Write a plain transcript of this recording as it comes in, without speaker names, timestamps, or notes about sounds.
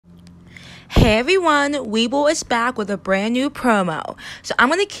Hey everyone, WEBULL is back with a brand new promo. So I'm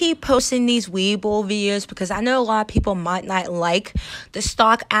going to keep posting these WEBULL videos because I know a lot of people might not like the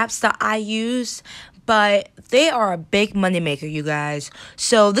stock apps that I use, but they are a big moneymaker, you guys.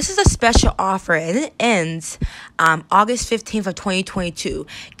 So this is a special offer and it ends August 15th of 2022.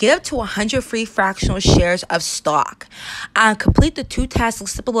 Get up to 100 free fractional shares of stock. Complete the 2 tasks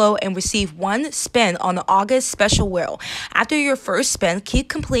listed below and receive 1 spin on the August special wheel. After your first spin, keep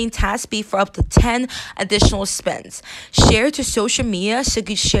completing task B for up to 10 additional spins. Share it to social media, so you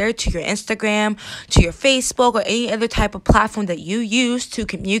can share it to your Instagram, to your Facebook, or any other type of platform that you use to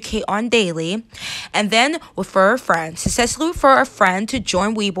communicate on daily. And then refer a friend. Successfully refer a friend to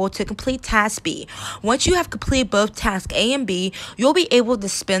join WEBULL to complete task B. Once you have completed both task A and B, you'll be able to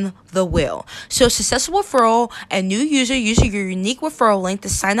spin the wheel. So successful referral, a new user using your unique referral link to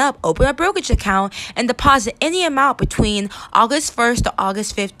sign up, open a brokerage account, and deposit any amount between August 1st to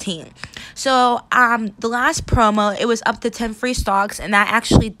August 15th. So the last promo, it was up to 10 free stocks, and I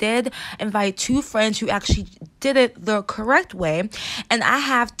actually did invite 2 friends who actually did it the correct way, and I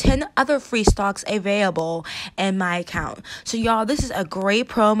have 10 other free stocks available in my account. So y'all, this is a great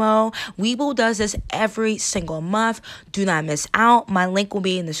promo. WEBULL does this every single month. Do not miss out. My link will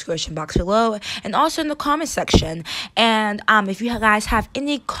be in the description box below and also in the comment section. And if you guys have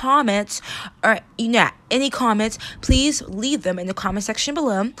any comments or any comments, please leave them in the comment section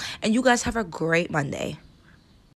below. And you guys have a great Monday.